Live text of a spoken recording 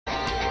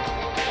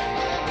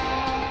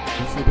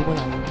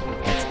dimulai.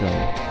 Let's go.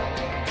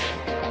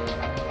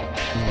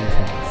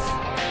 Universe.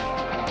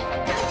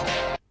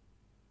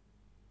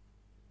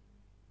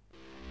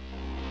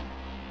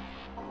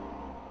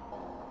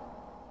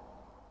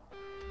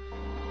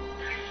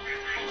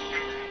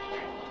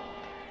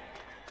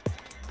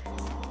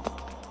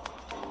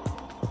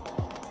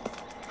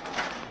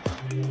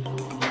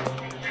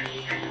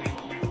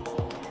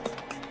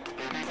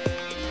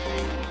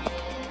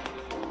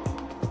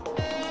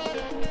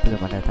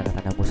 Belum ada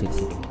tanda-tanda musuh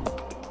di sini.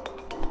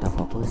 Kita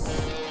fokus.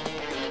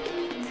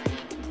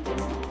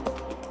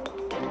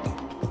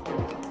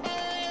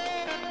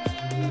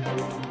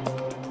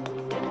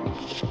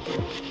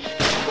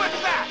 What's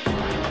that?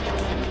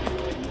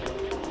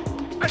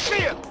 I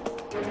see him.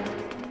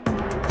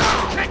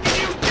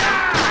 Taking you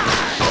down.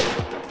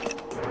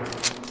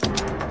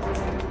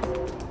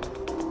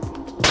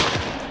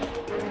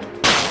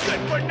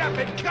 Good for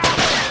nothing, cop.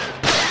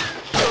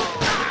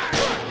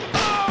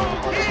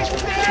 Oh, he's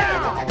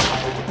down.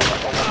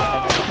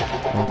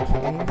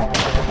 Okay.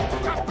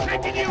 I'm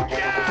taking you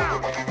down.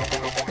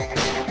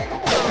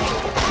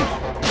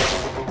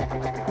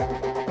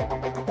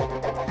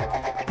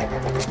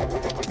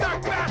 Duck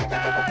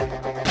bastard.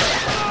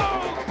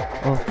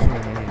 Oh. Oke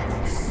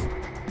guys,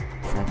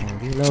 saatnya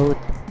reload.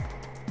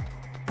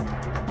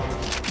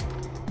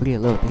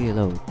 Reload.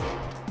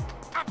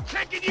 I'm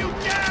taking you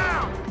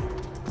down.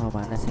 Oh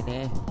mana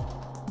sini?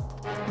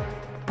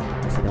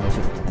 Masih ada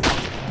musuhnya tadi.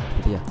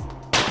 Itu dia.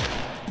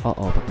 Oh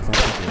pakai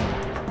satu dia.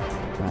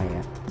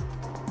 Bahaya.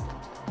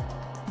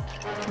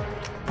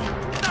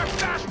 Duck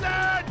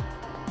bastard.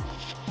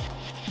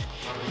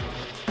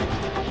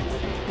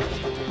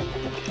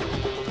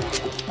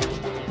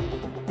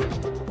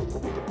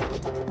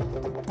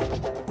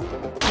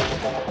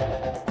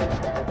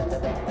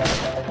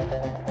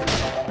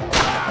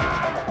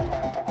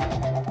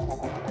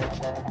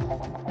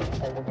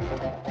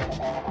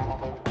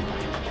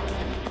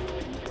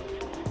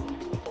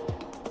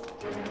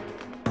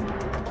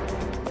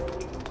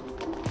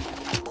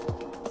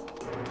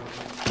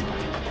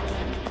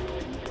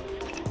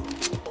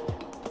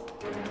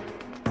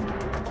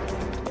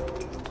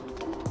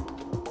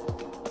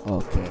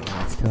 Oke,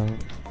 let's go.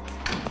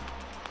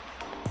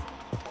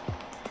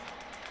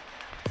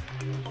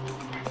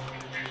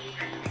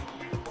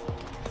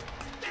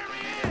 There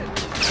he is.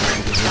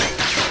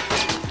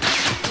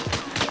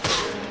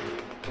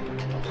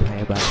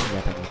 Bahaya banget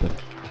senjatanya itu.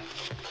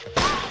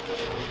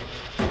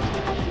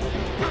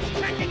 I'm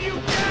taking you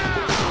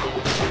down.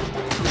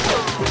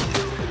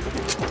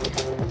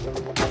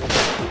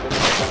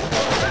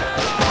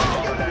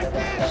 You like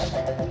this?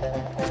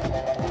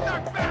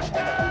 Duck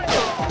bastard.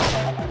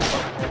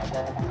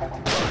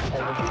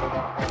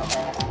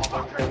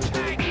 Fucker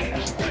tank.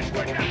 Good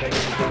for nothing.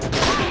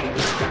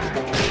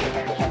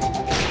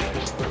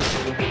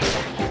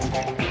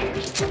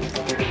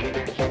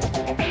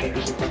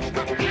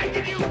 I'm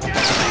taking you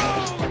down.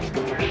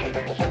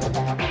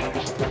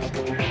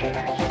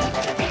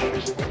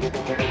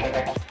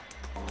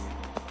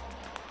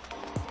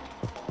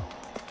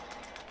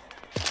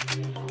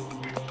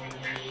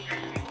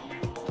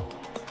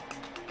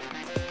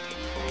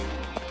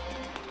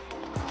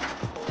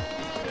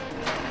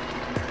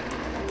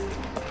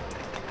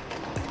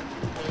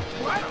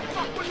 What the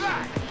fuck was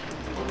that?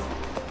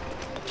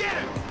 Get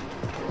him!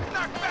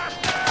 Knock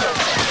bastard!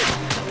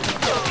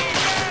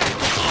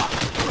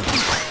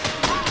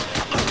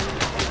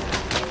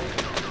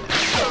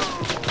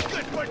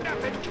 Good for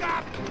nothing,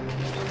 cop!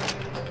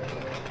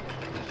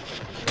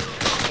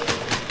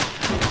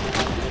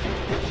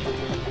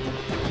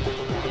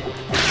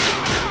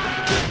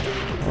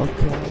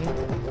 Oke.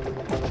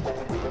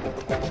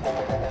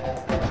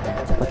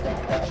 Cepet.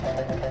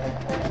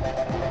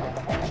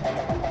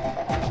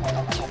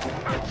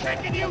 I'm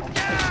taking you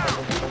down!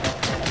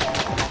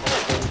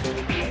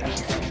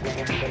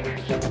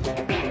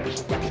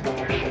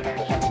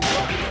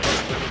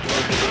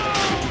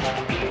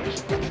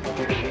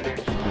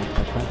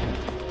 Mantap banget.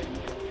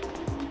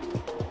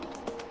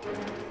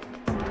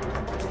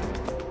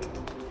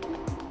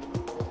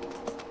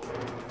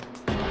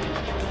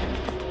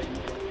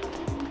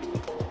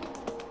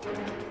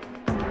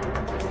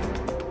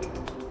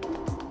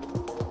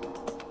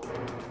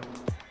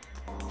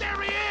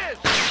 There he is!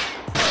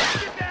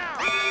 Get down!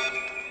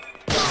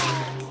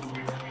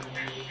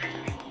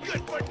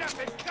 Good for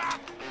nothing, cop!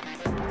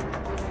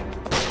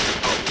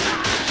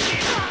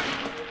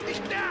 He's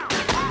down!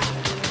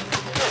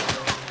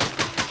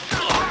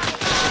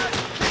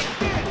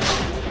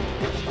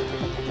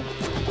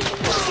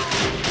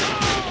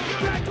 You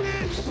like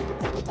this?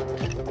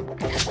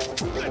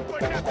 Good for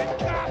nothing,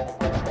 cop!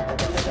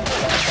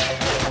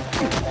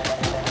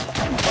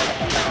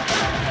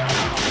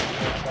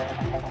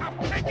 I'm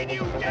taking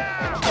you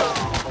down!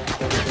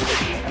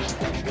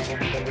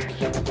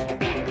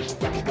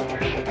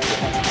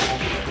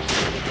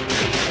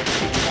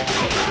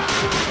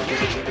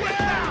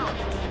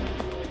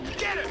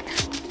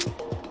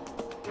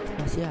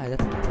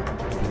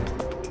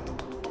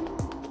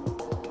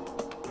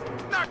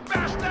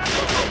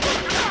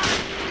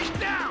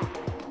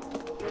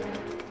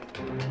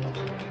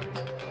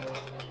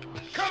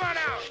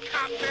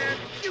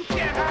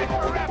 Life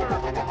forever.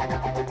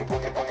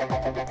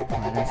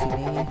 Mana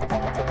sini?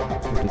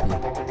 Itu dia.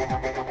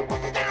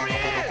 There he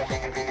is.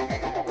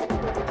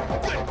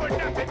 Good for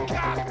nothing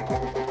cop.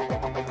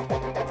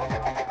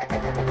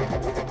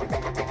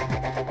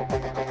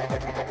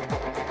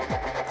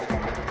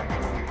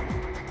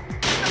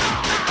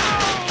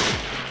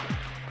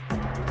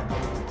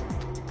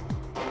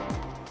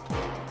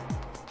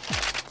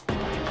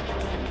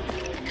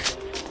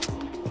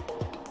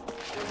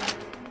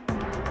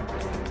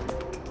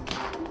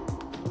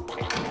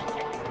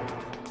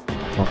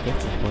 Oke,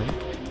 checkpoint.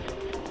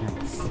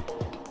 Nice.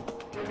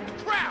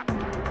 Crap.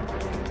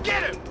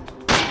 Get him.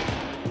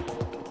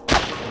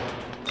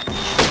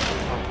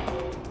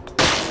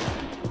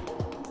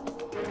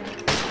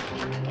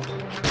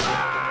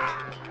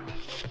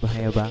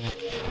 Bahaya banget.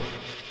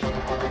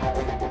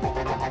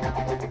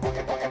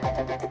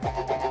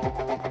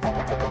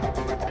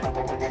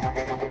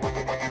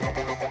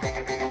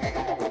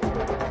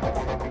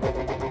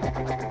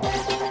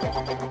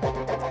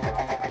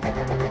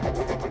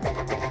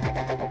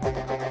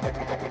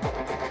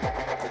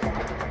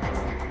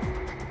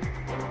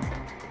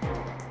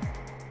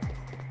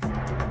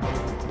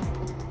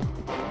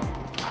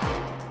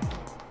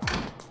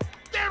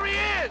 There he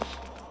is.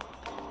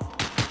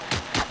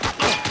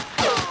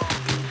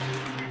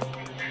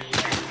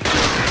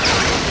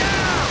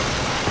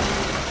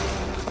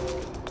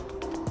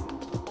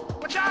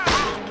 Watch out!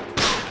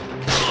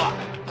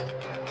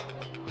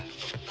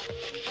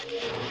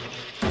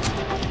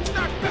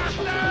 Stuck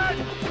bastard!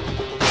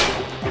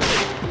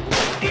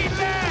 Eat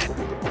that!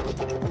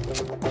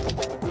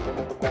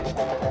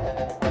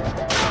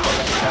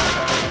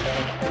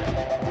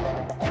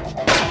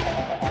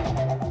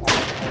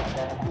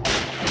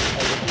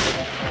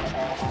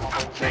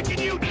 I'm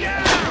taking you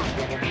down!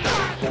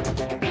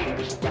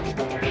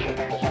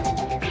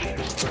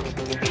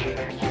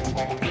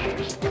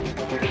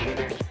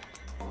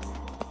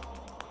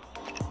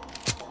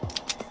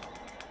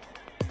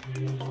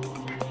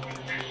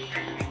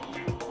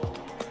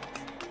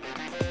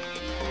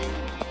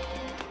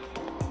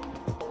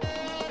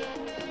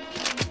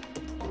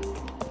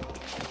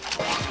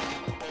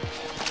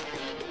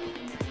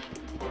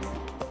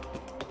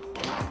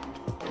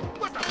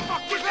 What the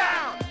fuck was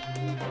that?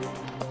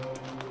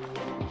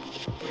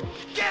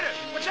 Get him!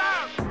 Watch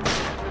out!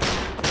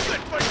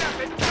 Good for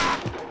nothing cop!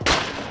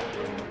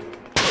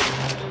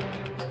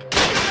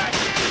 You like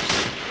this?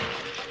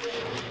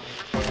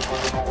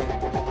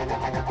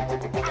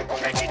 I'm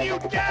taking you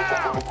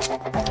down!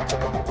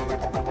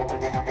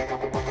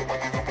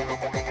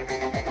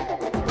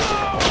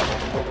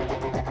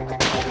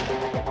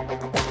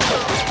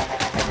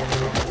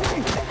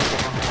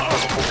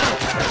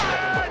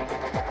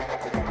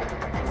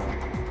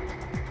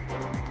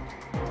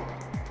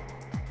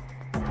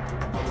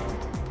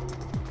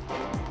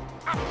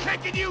 I'm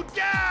taking you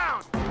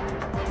down!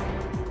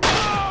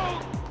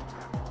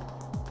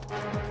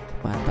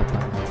 Mantap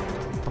banget.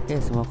 Oke,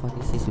 semua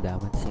kondisi sudah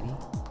aman di sini.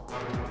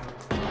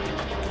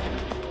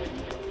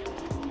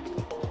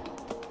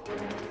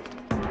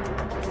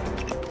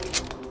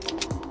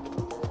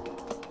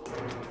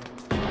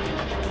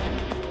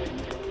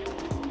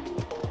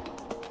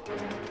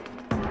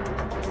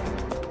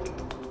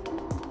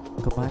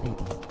 Kemana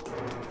ini?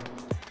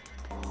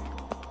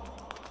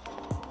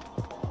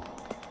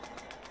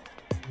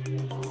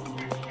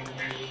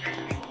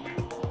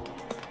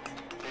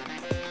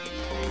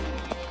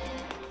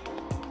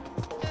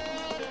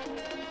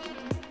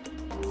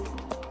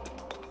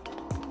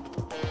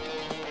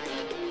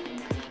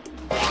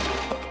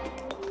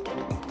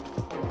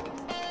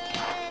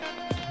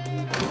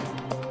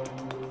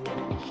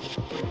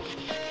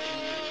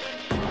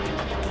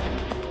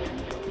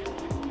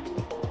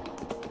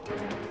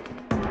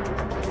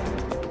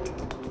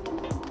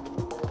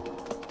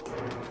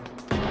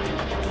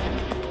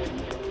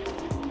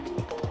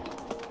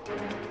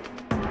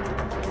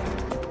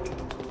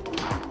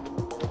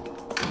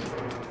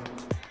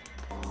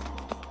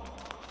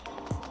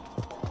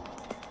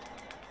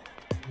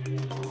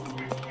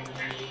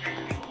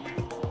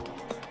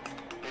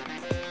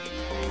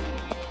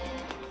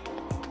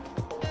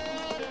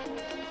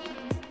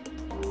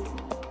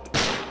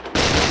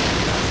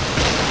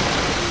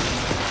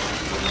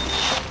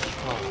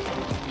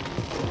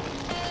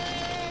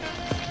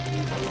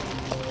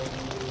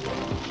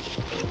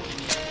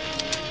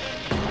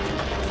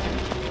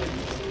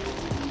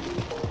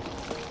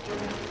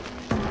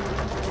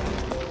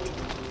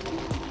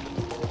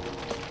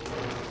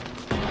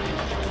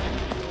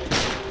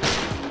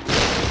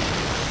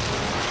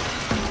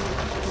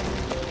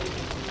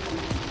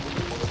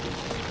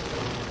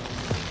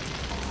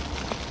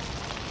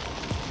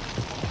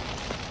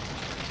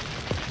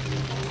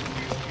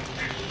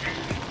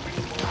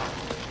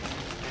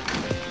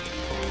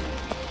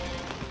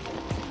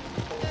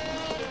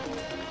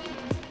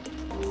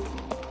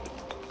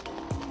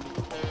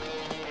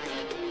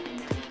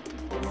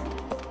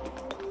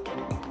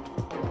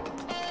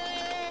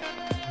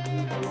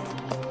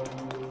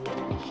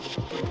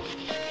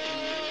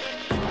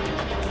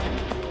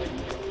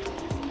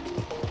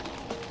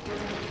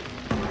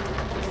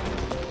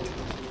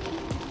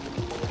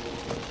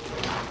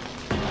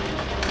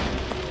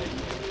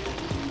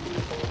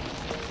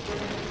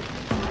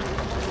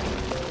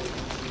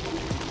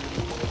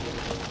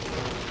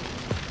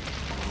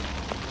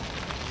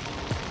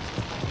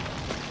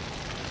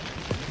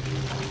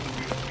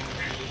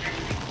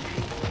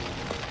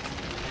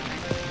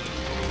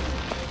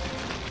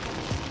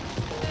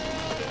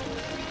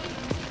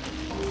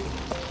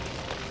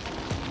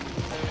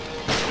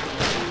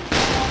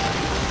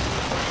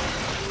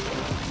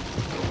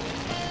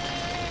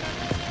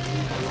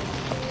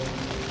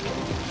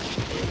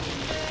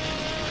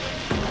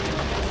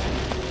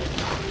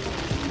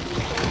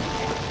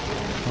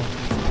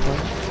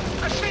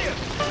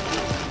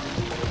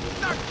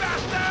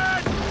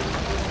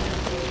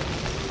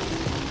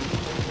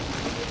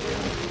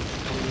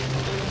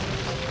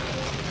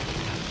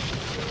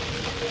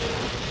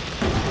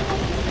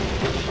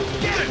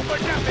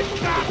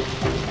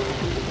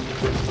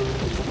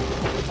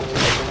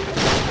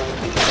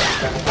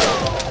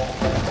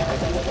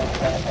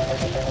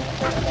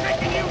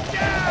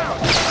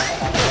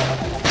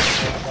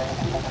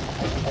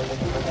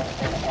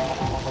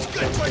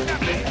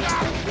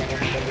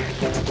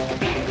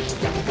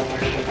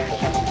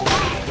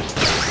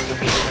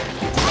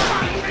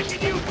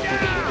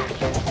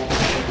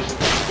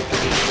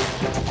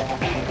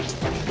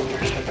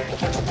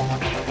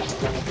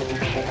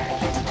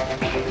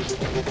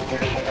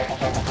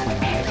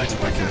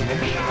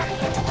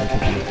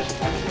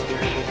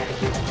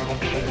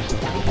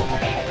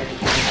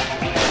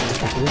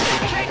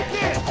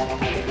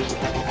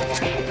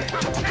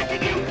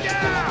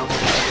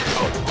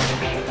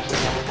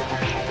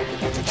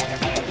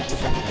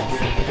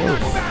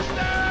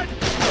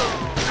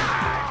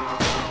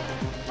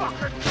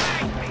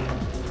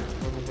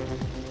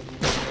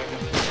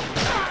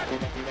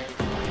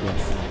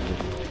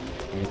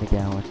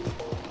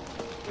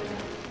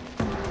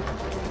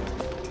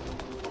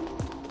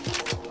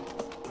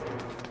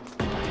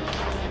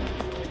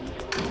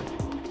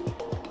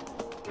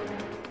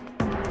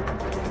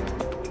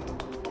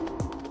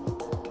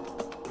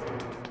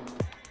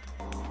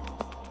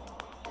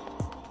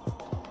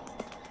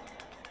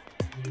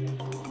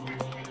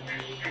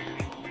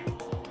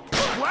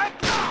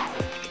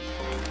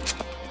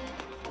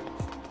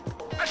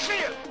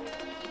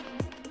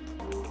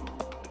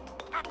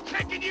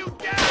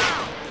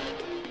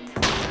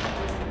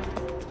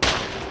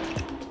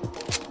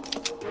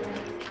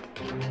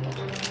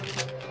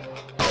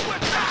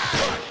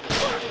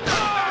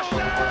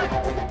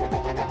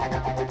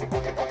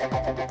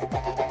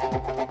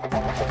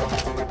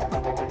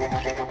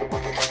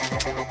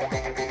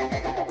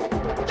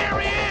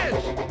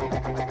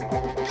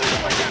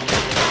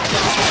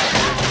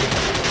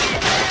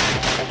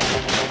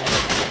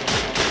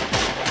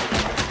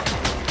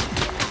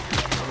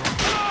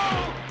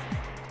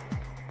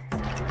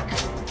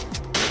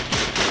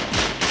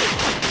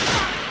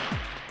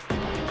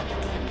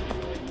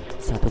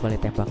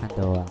 tembakan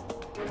doang.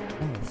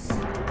 Nice.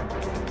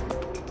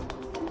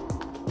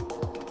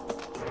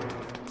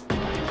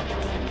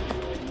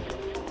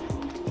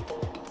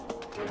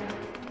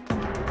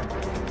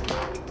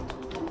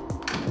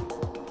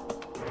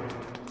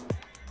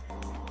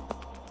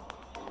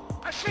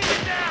 I see you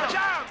down! Watch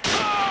out!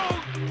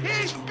 Oh!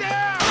 He's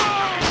down!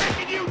 I'm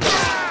taking you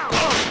down!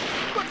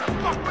 What the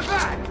fuck was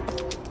that?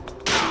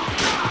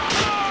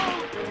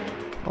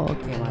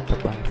 Oke, mantap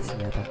banget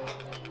senjata.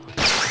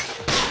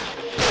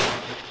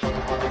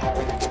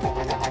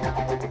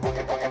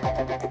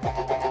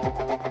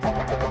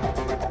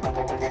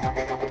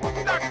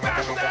 Duck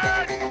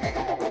bastard!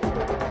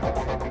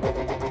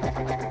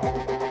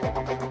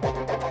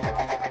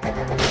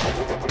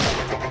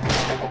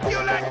 You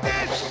like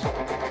this?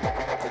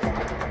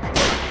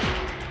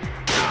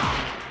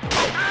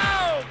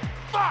 Ow!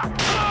 Fuck!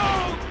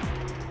 Oh!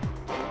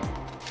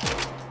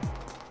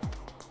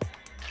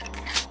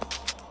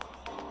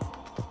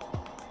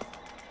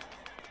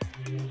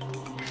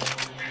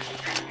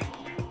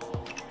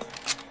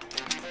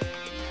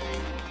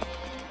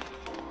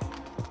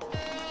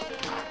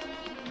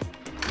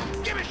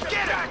 Give me some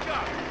back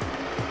up!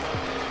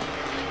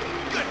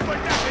 Good for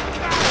nothing,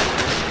 cop!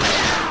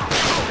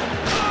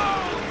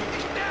 Oh!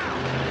 He's down!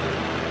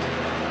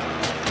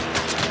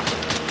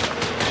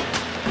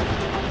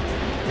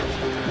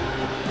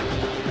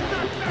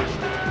 Duck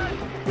bastard!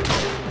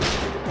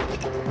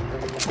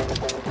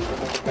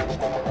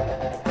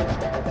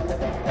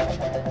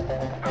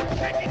 I'm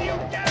taking you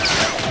down!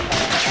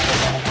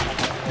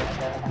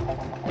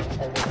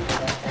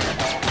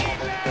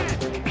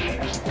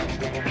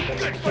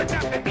 Good for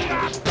nothing,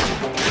 cop!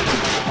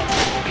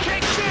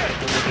 Take this!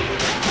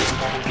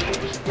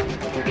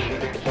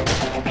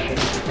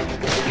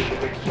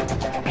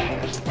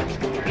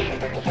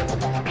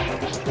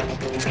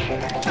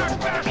 Duck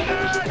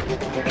bastard!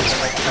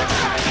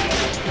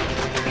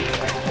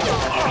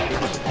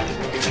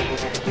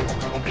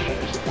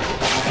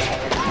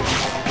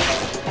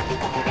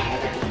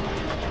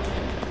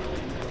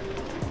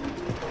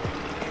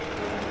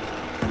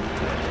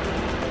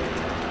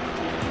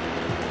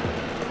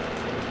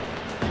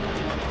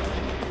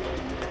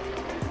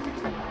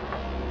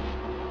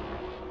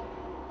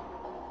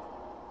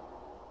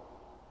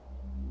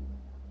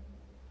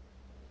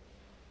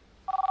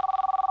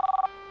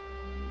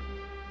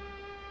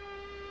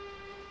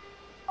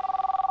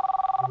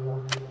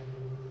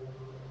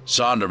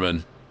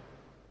 Sonderman.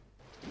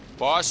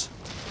 Boss,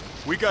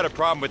 we got a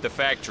problem with the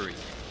factory.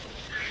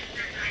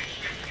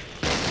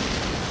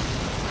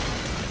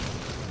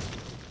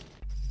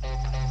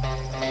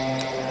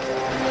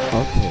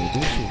 Oke,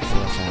 bising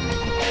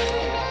suasananya.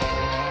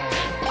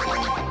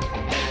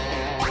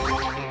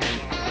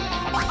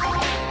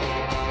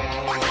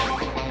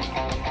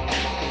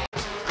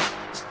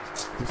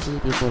 Di sini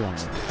dimulai.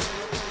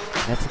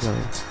 Let's go.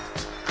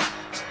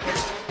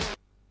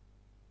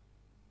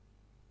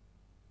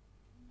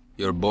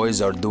 Your boys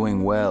are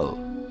doing well.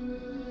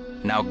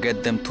 Now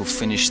get them to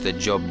finish the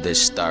job they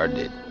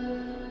started,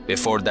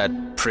 before that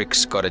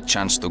prick's got a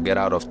chance to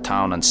get out of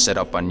town and set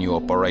up a new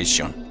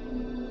operation.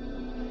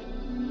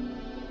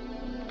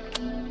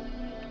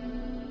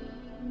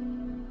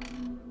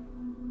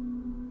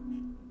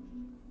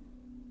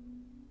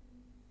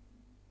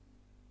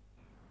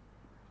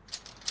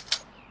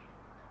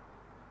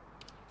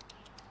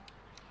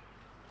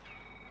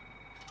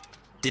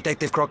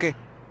 Detective Crockett?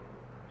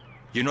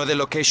 You know the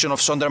location of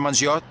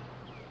Sonderman's yacht?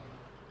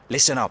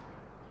 Listen up.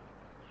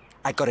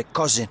 I got a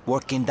cousin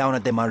working down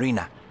at the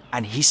marina,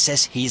 and he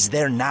says he's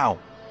there now.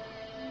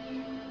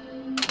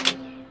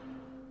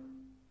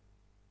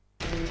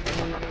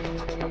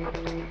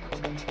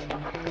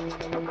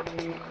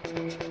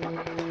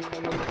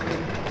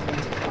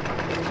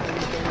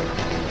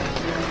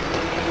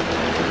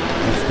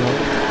 Let's go.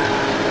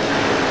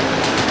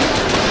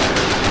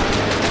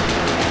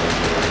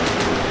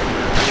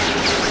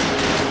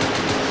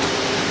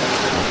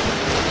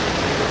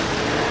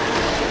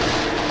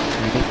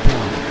 Unit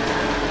down.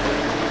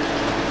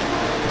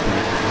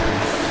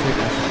 Shoot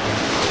us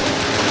again.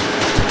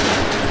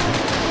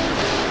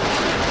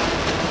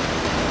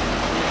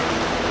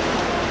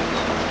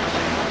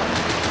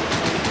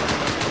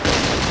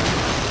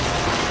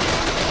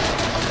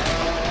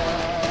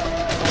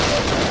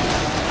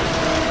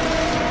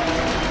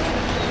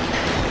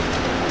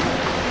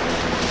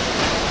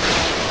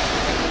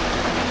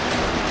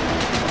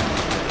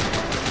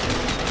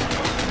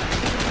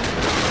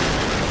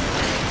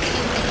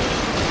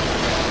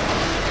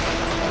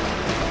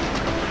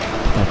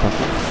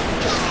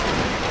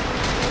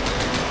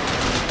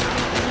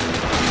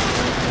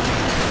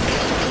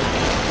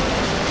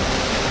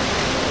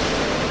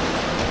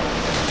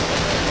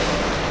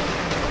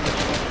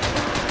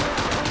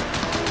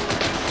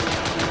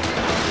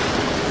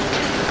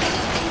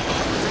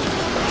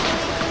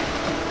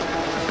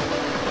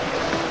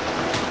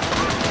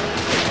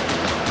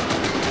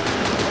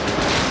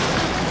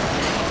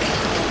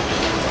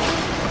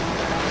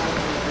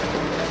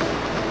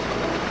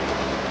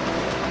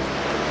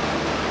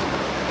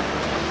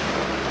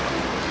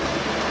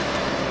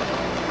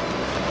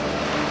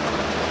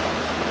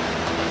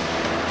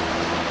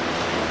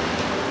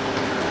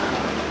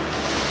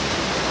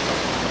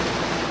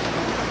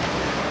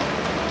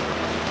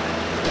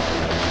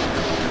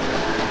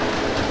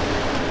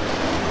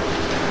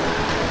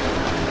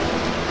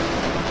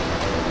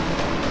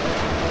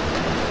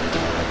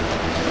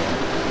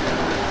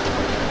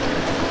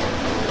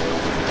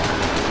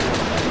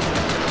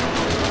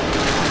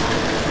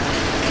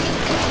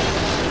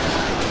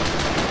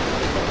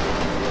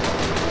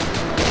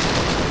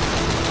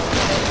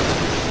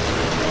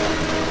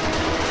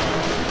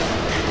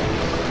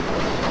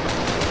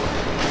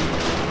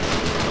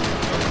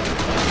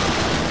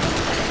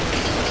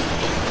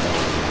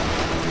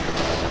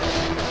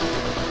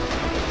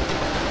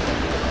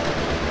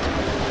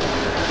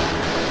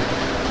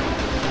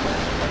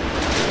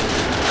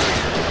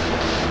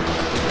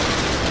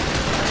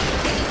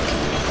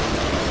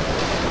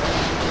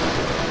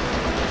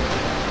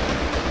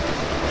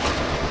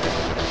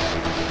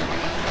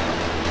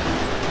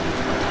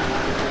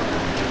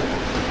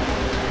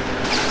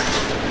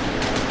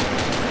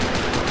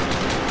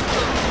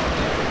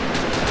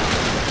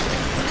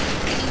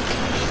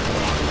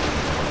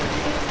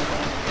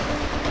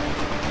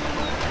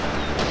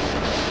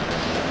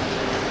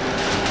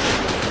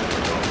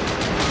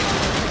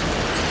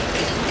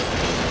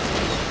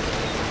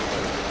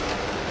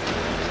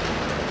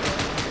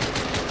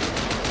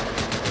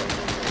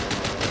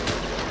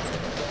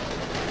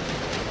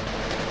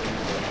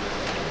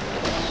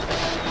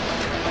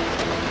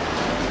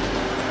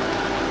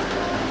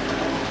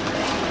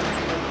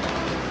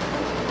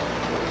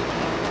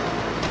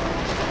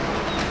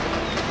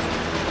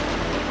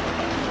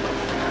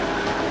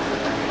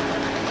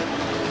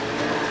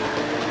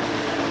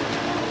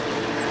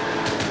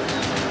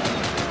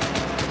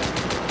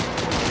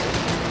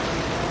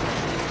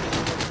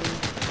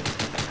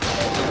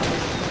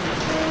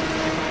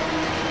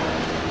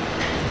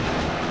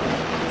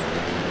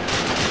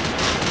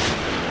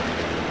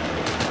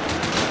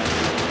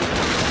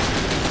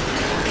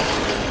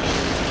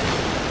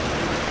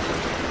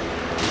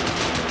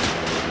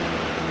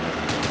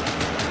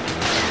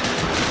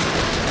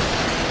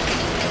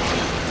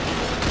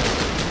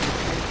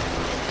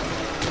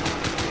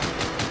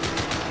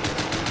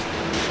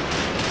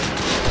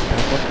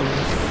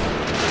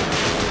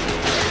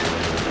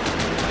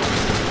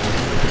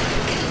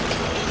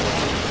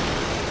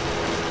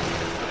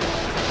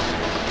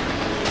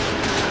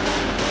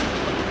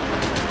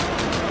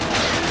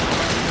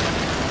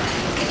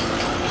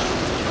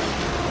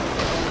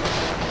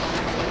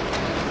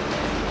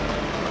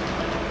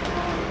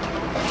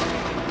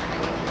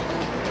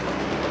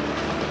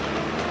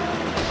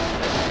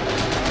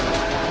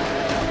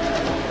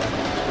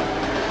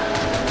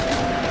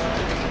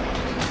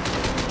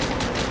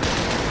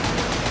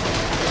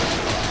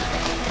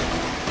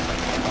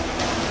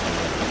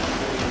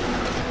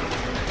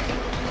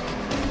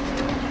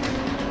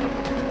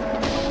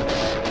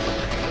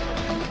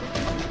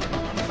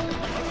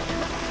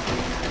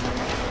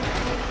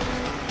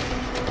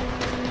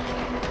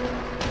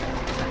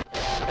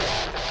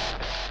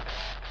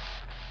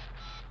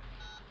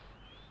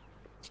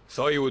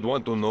 Thought you would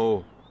want to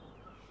know.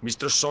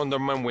 Mr.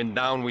 Sonderman went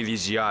down with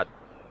his yacht.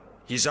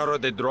 He's out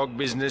of the drug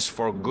business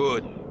for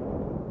good.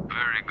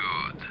 Very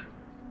good.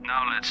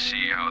 Now let's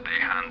see how they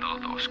handle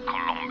those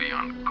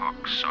Colombian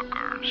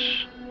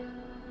cocksuckers.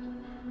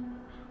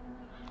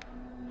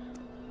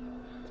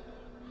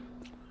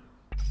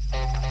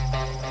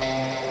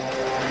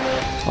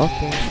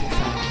 Oke,